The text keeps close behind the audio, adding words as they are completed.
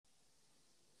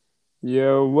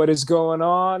Yo, what is going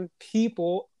on,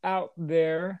 people out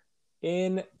there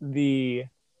in the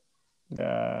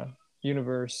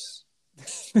universe?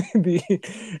 The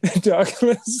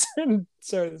Douglas.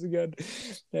 Sorry, this is good.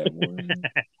 Yeah, one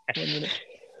minute.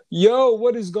 Yo,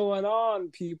 what is going on,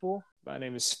 people? My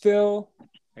name is Phil.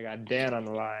 I got Dan on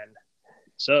the line,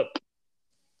 What's up?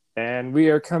 and we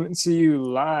are coming to you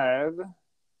live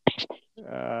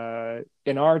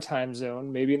in our time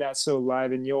zone. Maybe not so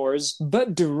live in yours,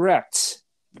 but direct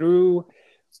through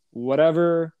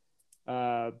whatever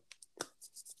uh,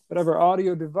 whatever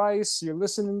audio device you're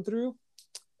listening through.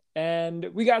 And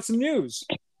we got some news.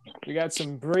 We got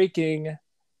some breaking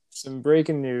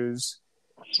news.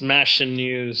 Smashing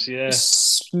news, yeah.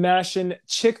 Smashing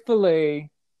Chick-fil-A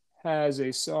has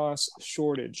a sauce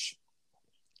shortage.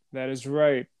 That is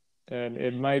right. And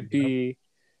it might Yep. be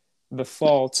the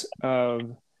fault of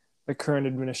the current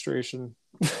administration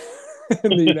in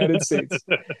the United States.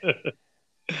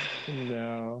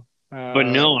 No. But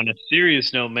no, on a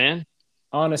serious note, man.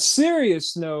 On a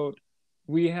serious note,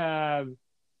 we have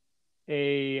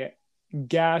a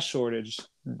gas shortage.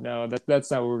 No,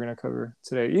 that's not what we're going to cover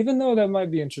today. Even though that might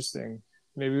be interesting,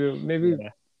 maybe, Yeah.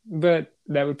 but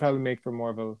that would probably make for more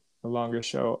of a longer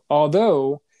show.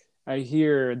 Although I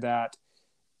hear that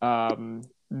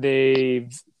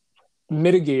they've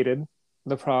mitigated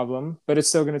the problem, but it's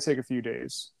still going to take a few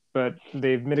days. But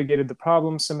they've mitigated the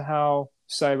problem somehow.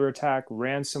 Cyber attack,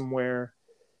 ransomware,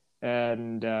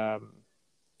 and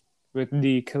with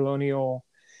the colonial.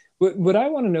 What I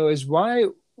want to know is why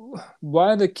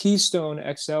the Keystone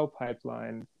XL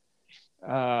pipeline.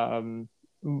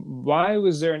 Why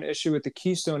was there an issue with the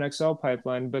Keystone XL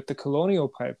pipeline, but the Colonial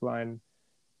pipeline?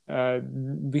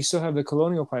 We still have the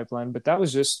Colonial pipeline, but that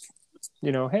was just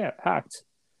hacked.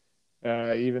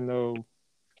 Even though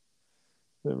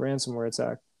the ransomware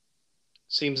attack.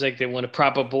 Seems like they want to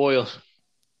prop up oil.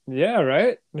 Yeah,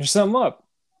 right. There's something up.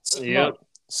 Something Yep. up.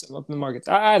 Something up in the markets.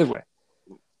 Either way,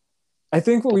 I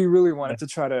think what we really wanted to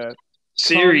try to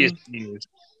Serious come news.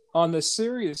 on the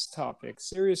serious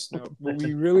note, what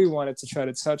we really wanted to try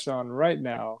to touch on right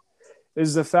now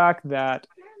is the fact that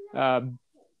uh,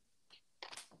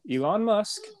 Elon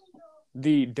Musk,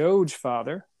 the Doge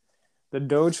father,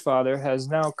 has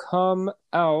now come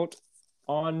out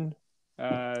on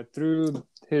through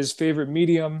his favorite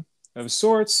medium of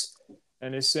sorts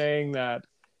and is saying that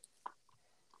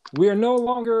we are no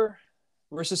longer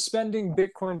we're suspending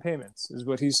Bitcoin payments, is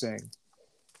what he's saying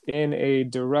in a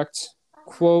direct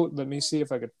quote. Let me see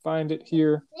if I could find it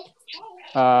here.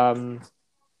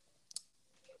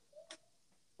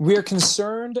 We are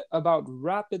concerned about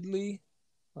rapidly.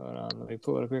 Hold on, let me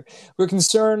pull it up here. We're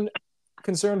concerned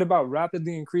about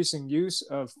rapidly increasing use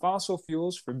of fossil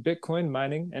fuels for Bitcoin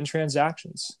mining and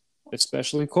transactions,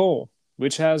 especially coal,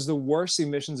 which has the worst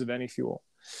emissions of any fuel.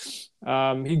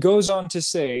 He goes on to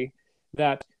say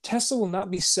that Tesla will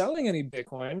not be selling any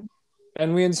Bitcoin,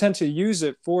 and we intend to use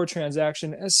it for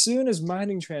transaction as soon as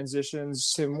mining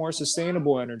transitions to more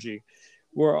sustainable energy.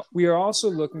 We are also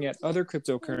looking at other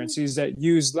cryptocurrencies that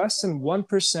use less than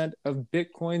 1% of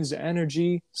Bitcoin's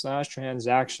energy slash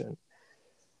transaction.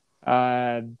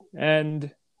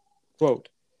 And quote.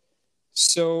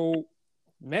 So,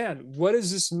 man, what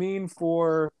does this mean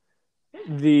for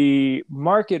the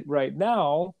market right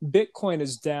now? Bitcoin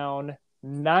is down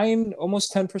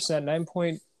almost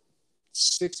 10%,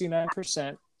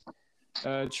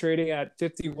 9.69%, trading at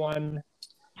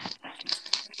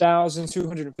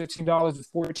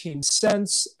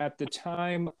 $51,215.14 at the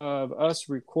time of us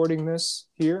recording this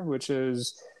here, which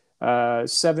is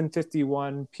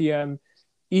 7:51 p.m.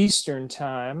 Eastern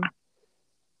time,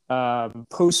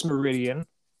 post meridian,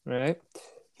 right?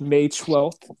 May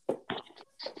 12th,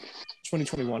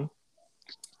 2021.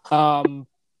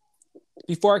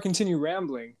 Before I continue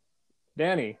rambling,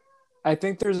 Danny, I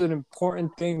think there's an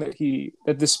important thing that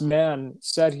this man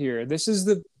said here. This is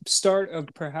the start of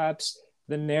perhaps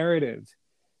the narrative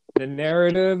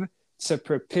to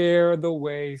prepare the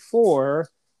way for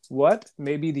what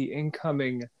maybe the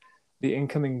incoming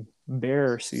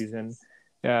bear season.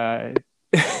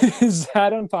 Is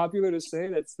that unpopular to say?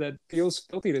 That feels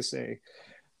filthy to say.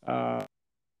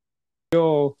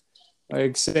 Feel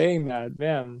like saying that,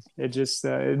 man. It just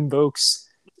invokes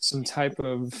some type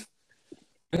of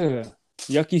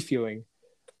yucky feeling.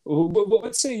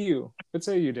 What say you? What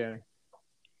say you, Danny?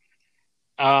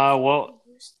 Well,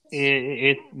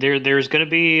 there's going to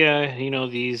be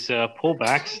these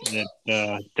pullbacks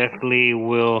that definitely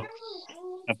will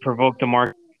provoke the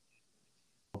market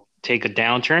to take a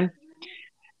downturn.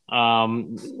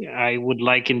 I would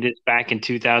liken this back in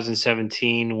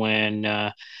 2017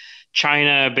 when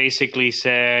China basically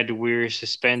said we're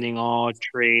suspending all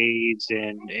trades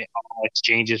and all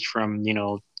exchanges from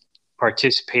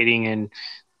participating in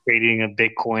trading of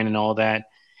Bitcoin and all that.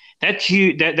 That's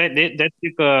huge. That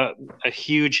took a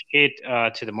huge hit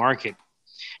to the market.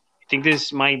 I think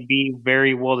this might be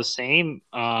very well the same.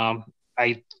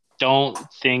 I don't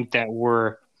think that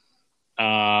we're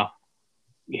uh,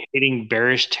 hitting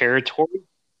bearish territory.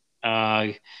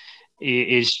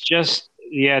 It's just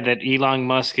that Elon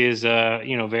Musk is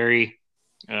very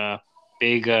uh,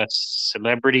 big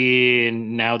celebrity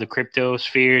and now the crypto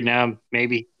sphere. Now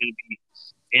maybe he's gonna be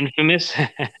infamous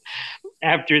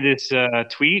after this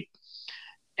tweet,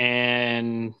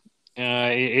 and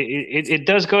it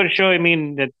does go to show. I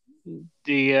mean that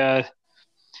the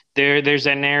there's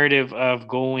a narrative of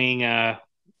going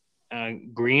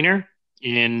greener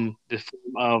in the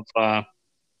form of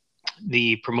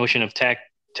the promotion of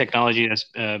technology that's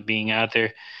being out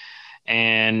there,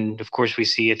 and of course we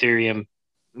see Ethereum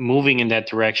moving in that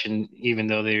direction, even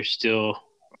though they're still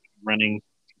running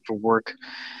for work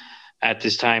at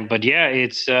this time. But yeah,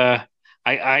 it's I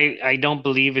don't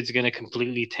believe it's going to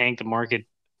completely tank the market.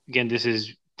 Again, this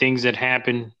is things that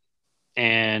happen,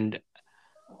 and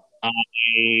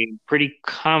I'm pretty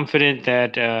confident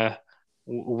that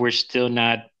we're still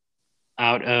not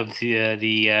out of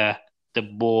the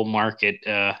bull market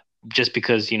just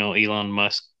because Elon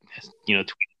Musk tweeted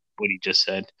what he just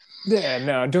said. Yeah,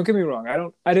 no, don't get me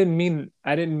wrong. I didn't mean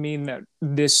that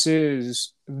this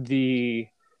is the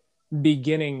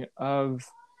beginning of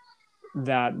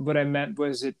that. What I meant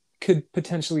was it could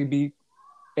potentially be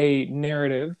a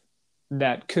narrative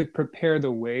that could prepare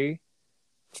the way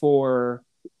for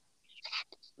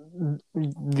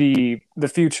the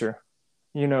future.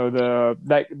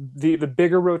 The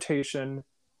bigger rotation,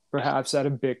 perhaps out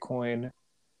of Bitcoin,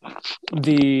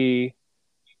 the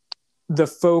the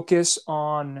focus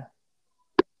on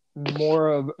more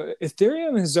of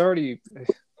Ethereum has already,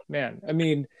 man. I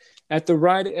mean, at the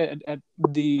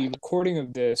recording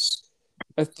of this,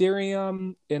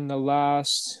 Ethereum in the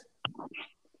last,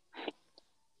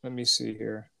 let me see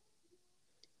here.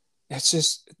 It's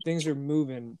just things are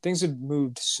moving. Things have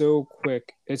moved so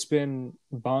quick. It's been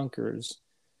bonkers.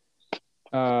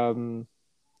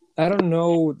 I don't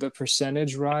know the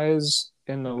percentage rise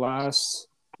in the last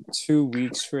 2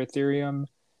 weeks for Ethereum,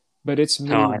 but it's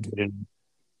No, I moved. didn't.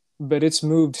 But it's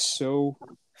moved so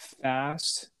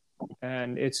fast,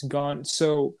 and it's gone.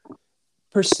 So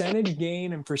percentage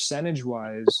gain and percentage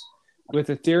wise, with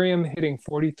Ethereum hitting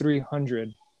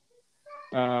 4,300,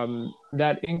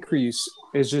 that increase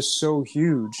is just so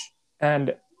huge.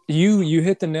 And you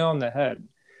hit the nail on the head.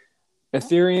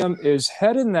 Ethereum is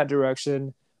headed in that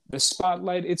direction. The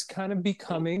spotlight, it's kind of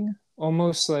becoming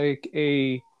almost like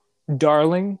a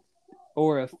darling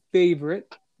or a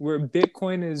favorite, where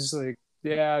Bitcoin is like,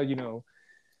 yeah,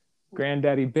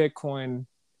 granddaddy Bitcoin.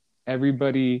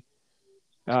 Everybody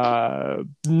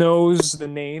knows the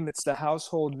name. It's the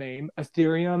household name.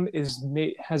 Ethereum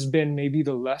has been maybe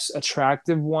the less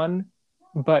attractive one,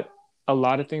 but a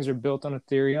lot of things are built on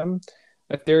Ethereum.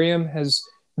 Ethereum has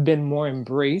been more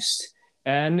embraced,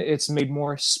 and it's made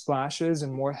more splashes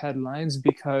and more headlines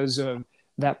because of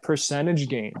that percentage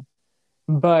gain.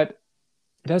 But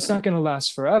that's not going to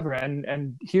last forever.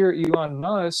 And here Elon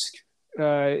Musk,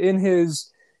 in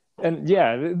his, and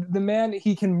yeah, the man,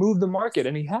 he can move the market,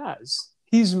 and he has.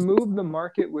 He's moved the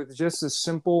market with just a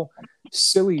simple,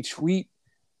 silly tweet,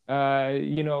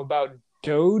 about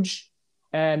Doge,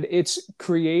 and it's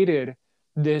created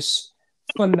this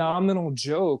phenomenal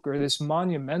joke, or this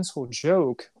monumental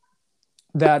joke,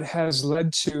 that has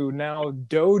led to now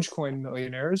Dogecoin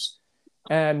millionaires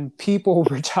and people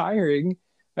retiring.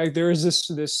 Like, there is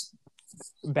this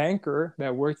banker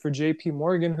that worked for JP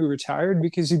Morgan who retired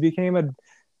because he became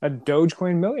a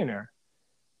Dogecoin millionaire.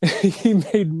 He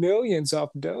made millions off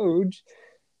Doge,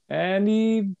 and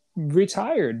he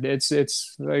retired.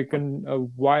 It's like a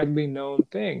widely known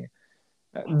thing.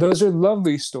 Those are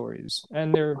lovely stories,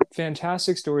 and they're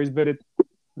fantastic stories, but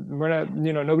we're not,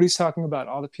 nobody's talking about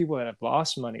all the people that have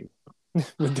lost money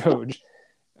with Doge,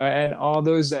 and all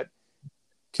those that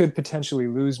could potentially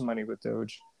lose money with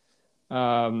Doge,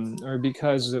 or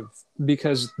because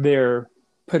they're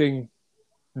putting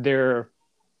their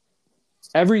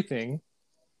everything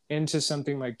into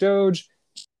something like Doge.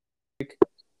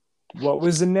 What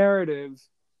was the narrative?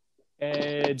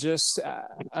 Just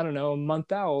I don't know, a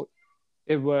month out,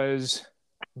 it was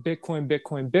Bitcoin,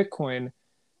 Bitcoin, Bitcoin.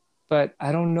 But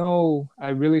I don't know. I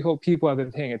really hope people have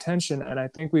been paying attention, and I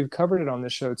think we've covered it on the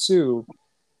show too.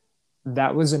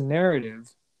 That was a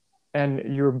narrative,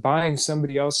 and you're buying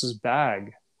somebody else's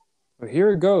bag. But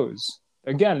here it goes.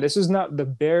 again, this is not the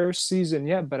bear season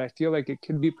yet, but I feel like it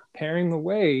could be preparing the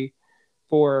way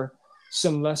for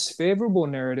some less favorable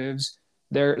narratives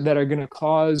there that are going to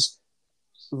cause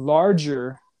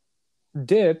larger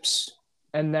dips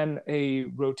and then a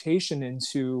rotation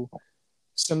into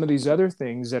some of these other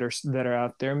things that are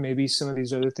out there, maybe some of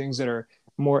these other things that are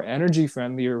more energy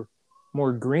friendly or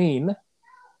more green.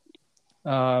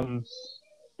 um,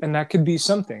 and that could be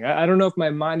something. I don't know if my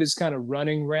mind is kind of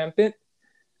running rampant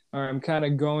or I'm kind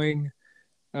of going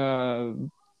uh,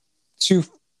 too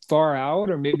far out,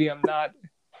 or maybe I'm not.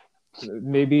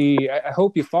 Maybe I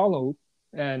hope you follow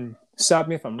and stop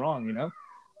me if I'm wrong,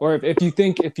 or if you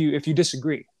think if you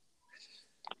disagree.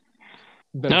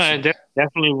 Better No, say.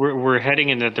 definitely we're heading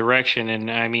in that direction, and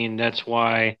I mean that's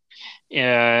why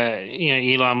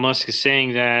Elon Musk is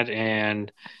saying that,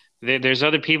 and there's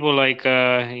other people like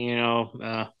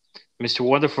Mr.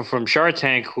 Wonderful from Shark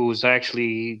Tank, who's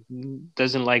actually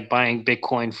doesn't like buying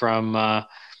Bitcoin from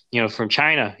from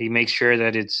China. He makes sure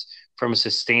that it's from a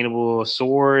sustainable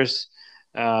source.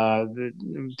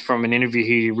 From an interview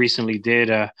he recently did,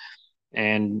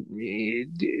 and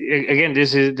again,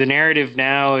 this is the narrative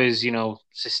now is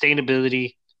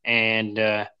sustainability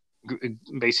and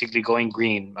basically going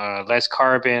green, less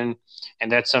carbon,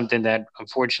 and that's something that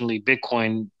unfortunately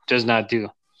Bitcoin does not do.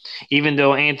 Even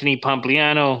though Anthony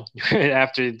Pompliano,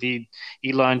 after the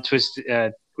Elon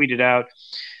tweeted out,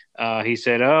 he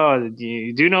said, "Oh,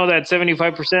 you do know that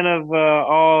 75% of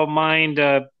all mined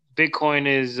Bitcoin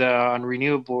is on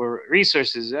renewable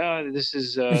resources. This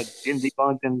is in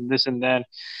debunked and this and that."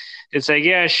 It's like,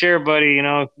 yeah, sure, buddy.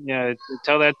 Yeah,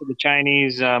 tell that to the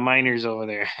Chinese miners over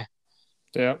there.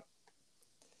 Yeah.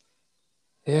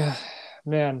 Yeah,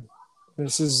 man.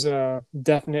 This is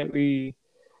definitely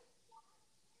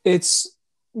it's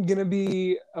gonna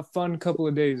be a fun couple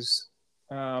of days.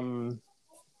 Um,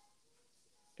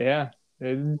 yeah,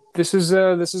 this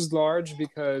is large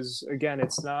because again,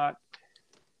 it's not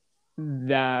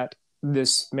that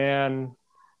this man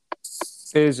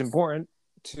is important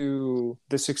to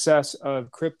the success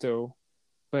of crypto,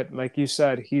 but like you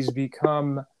said, he's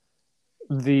become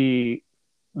the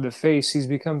the face. He's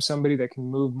become somebody that can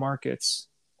move markets,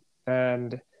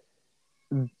 and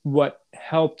what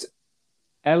helped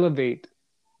elevate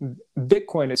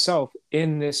Bitcoin itself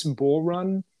in this bull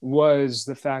run was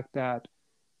the fact that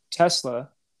Tesla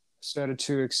started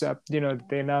to accept,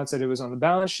 they announced that it was on the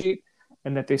balance sheet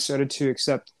and that they started to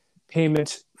accept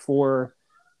payment for,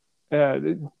 uh,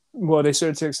 they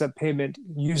started to accept payment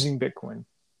using Bitcoin.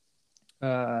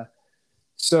 Uh,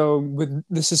 so with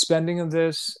the suspending of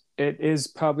this, it is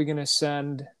probably going to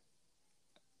send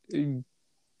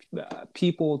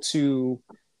people to,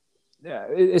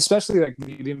 especially like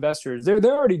the investors, they're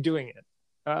already doing it.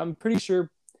 I'm pretty sure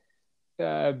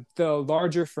the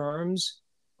larger firms,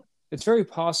 it's very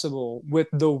possible with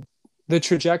the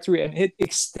trajectory and it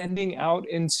extending out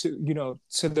into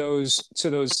to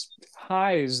those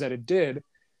highs that it did.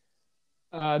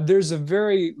 There's a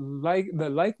very the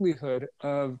likelihood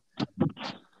of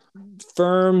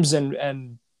firms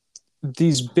and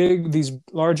these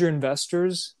larger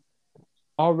investors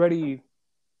already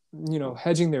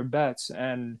hedging their bets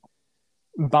and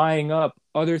buying up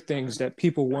other things that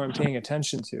people weren't paying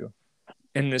attention to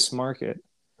in this market.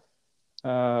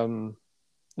 Um,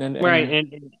 Right,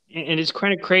 and and it's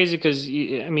kind of crazy because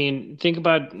I mean, think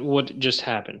about what just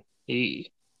happened. He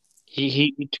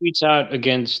tweets out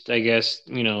against, I guess,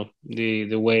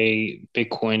 the way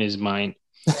Bitcoin is mined,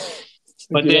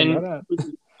 but yeah, know then that.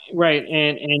 right,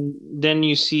 and then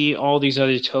you see all these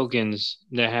other tokens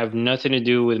that have nothing to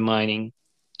do with mining,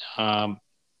 um,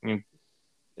 and,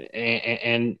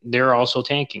 and they're also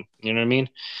tanking. You know what I mean?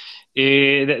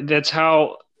 That's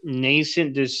how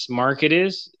nascent this market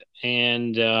is,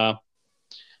 and how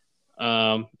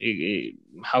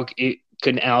it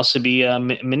can also be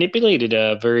manipulated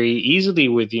very easily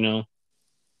with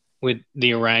with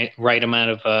the right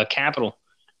amount of capital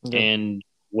Yep. and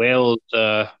whales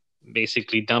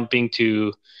basically dumping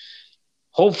to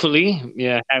hopefully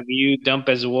have you dump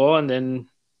as well, and then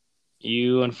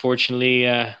you unfortunately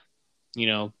you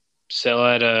know sell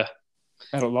at a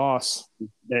At a loss.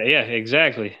 yeah,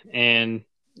 exactly. And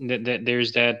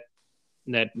there's that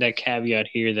caveat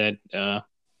here that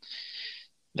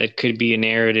that could be a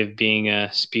narrative being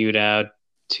spewed out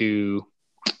to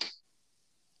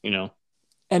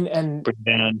And bring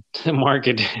down the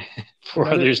market for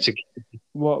another others to.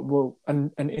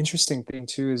 an interesting thing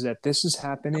too is that this is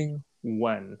happening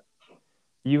when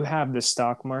you have the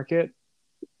stock market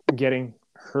getting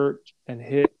hurt and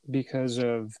hit because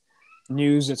of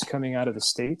news that's coming out of the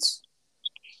states.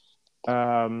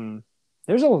 Um,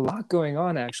 there's a lot going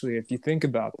on actually if you think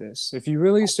about this. If you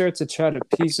really start to try to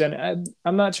piece, and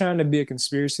I'm not trying to be a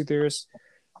conspiracy theorist,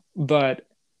 but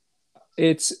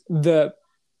it's the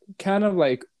kind of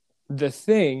like the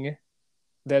thing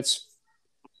that's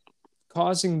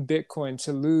causing Bitcoin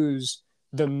to lose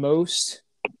the most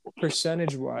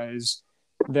percentage wise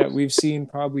that we've seen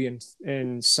probably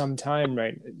in some time,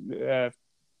 right, uh,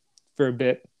 for a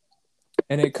bit.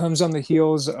 And it comes on the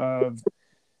heels of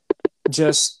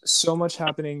just so much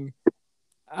happening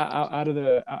out of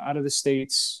the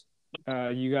states.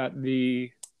 You got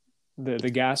the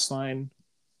gas line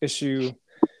issue.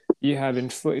 You have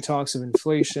talks of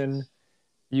inflation.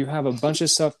 You have a bunch of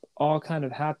stuff all kind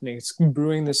of happening. It's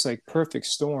brewing this like perfect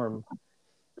storm.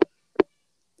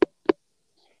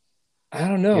 I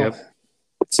don't know. Yep.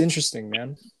 It's interesting,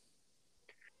 man.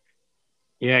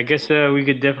 Yeah, I guess we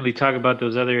could definitely talk about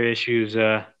those other issues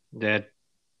that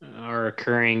are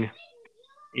occurring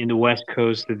in the west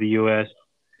coast of the U.S.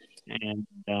 and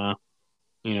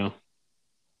you know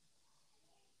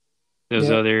those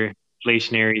Yeah, other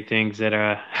inflationary things that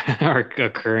are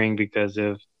occurring because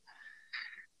of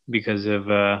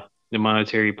the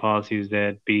monetary policies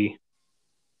that be.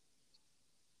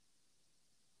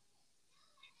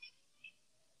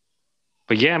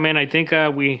 But yeah, man, I think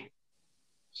we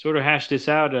sort of hashed this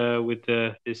out with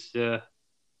this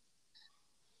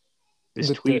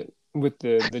with tweet.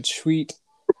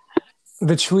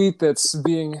 the tweet that's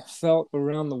being felt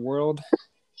around the world.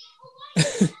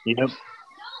 Yep.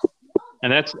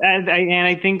 And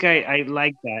I think I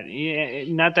like that. Yeah,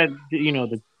 not that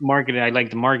the market. I like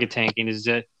the market tanking. Is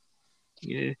that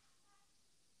yeah,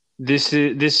 this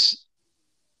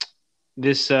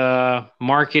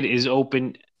market is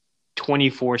open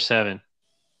 24/7.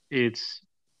 It's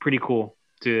pretty cool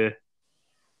to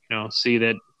see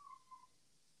that.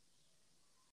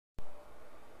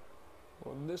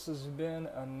 Well, this has been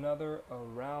another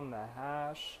Around the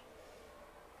Hash,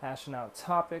 hashing out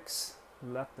topics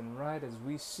left and right as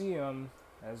we see them,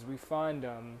 as we find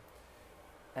them,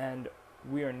 and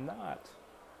we are not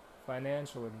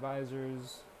financial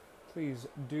advisors. Please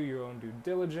do your own due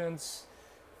diligence.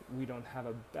 We don't have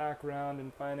a background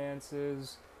in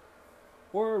finances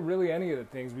or really any of the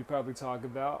things we probably talk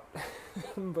about,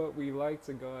 but we like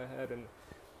to go ahead and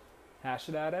hash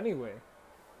it out anyway.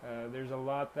 There's a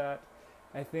lot that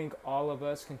I think all of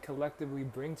us can collectively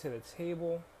bring to the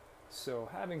table. So,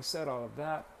 having said all of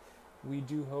that, we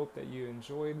do hope that you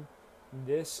enjoyed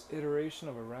this iteration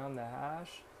of Around the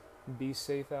Hash. Be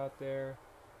safe out there,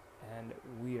 and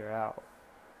we are out.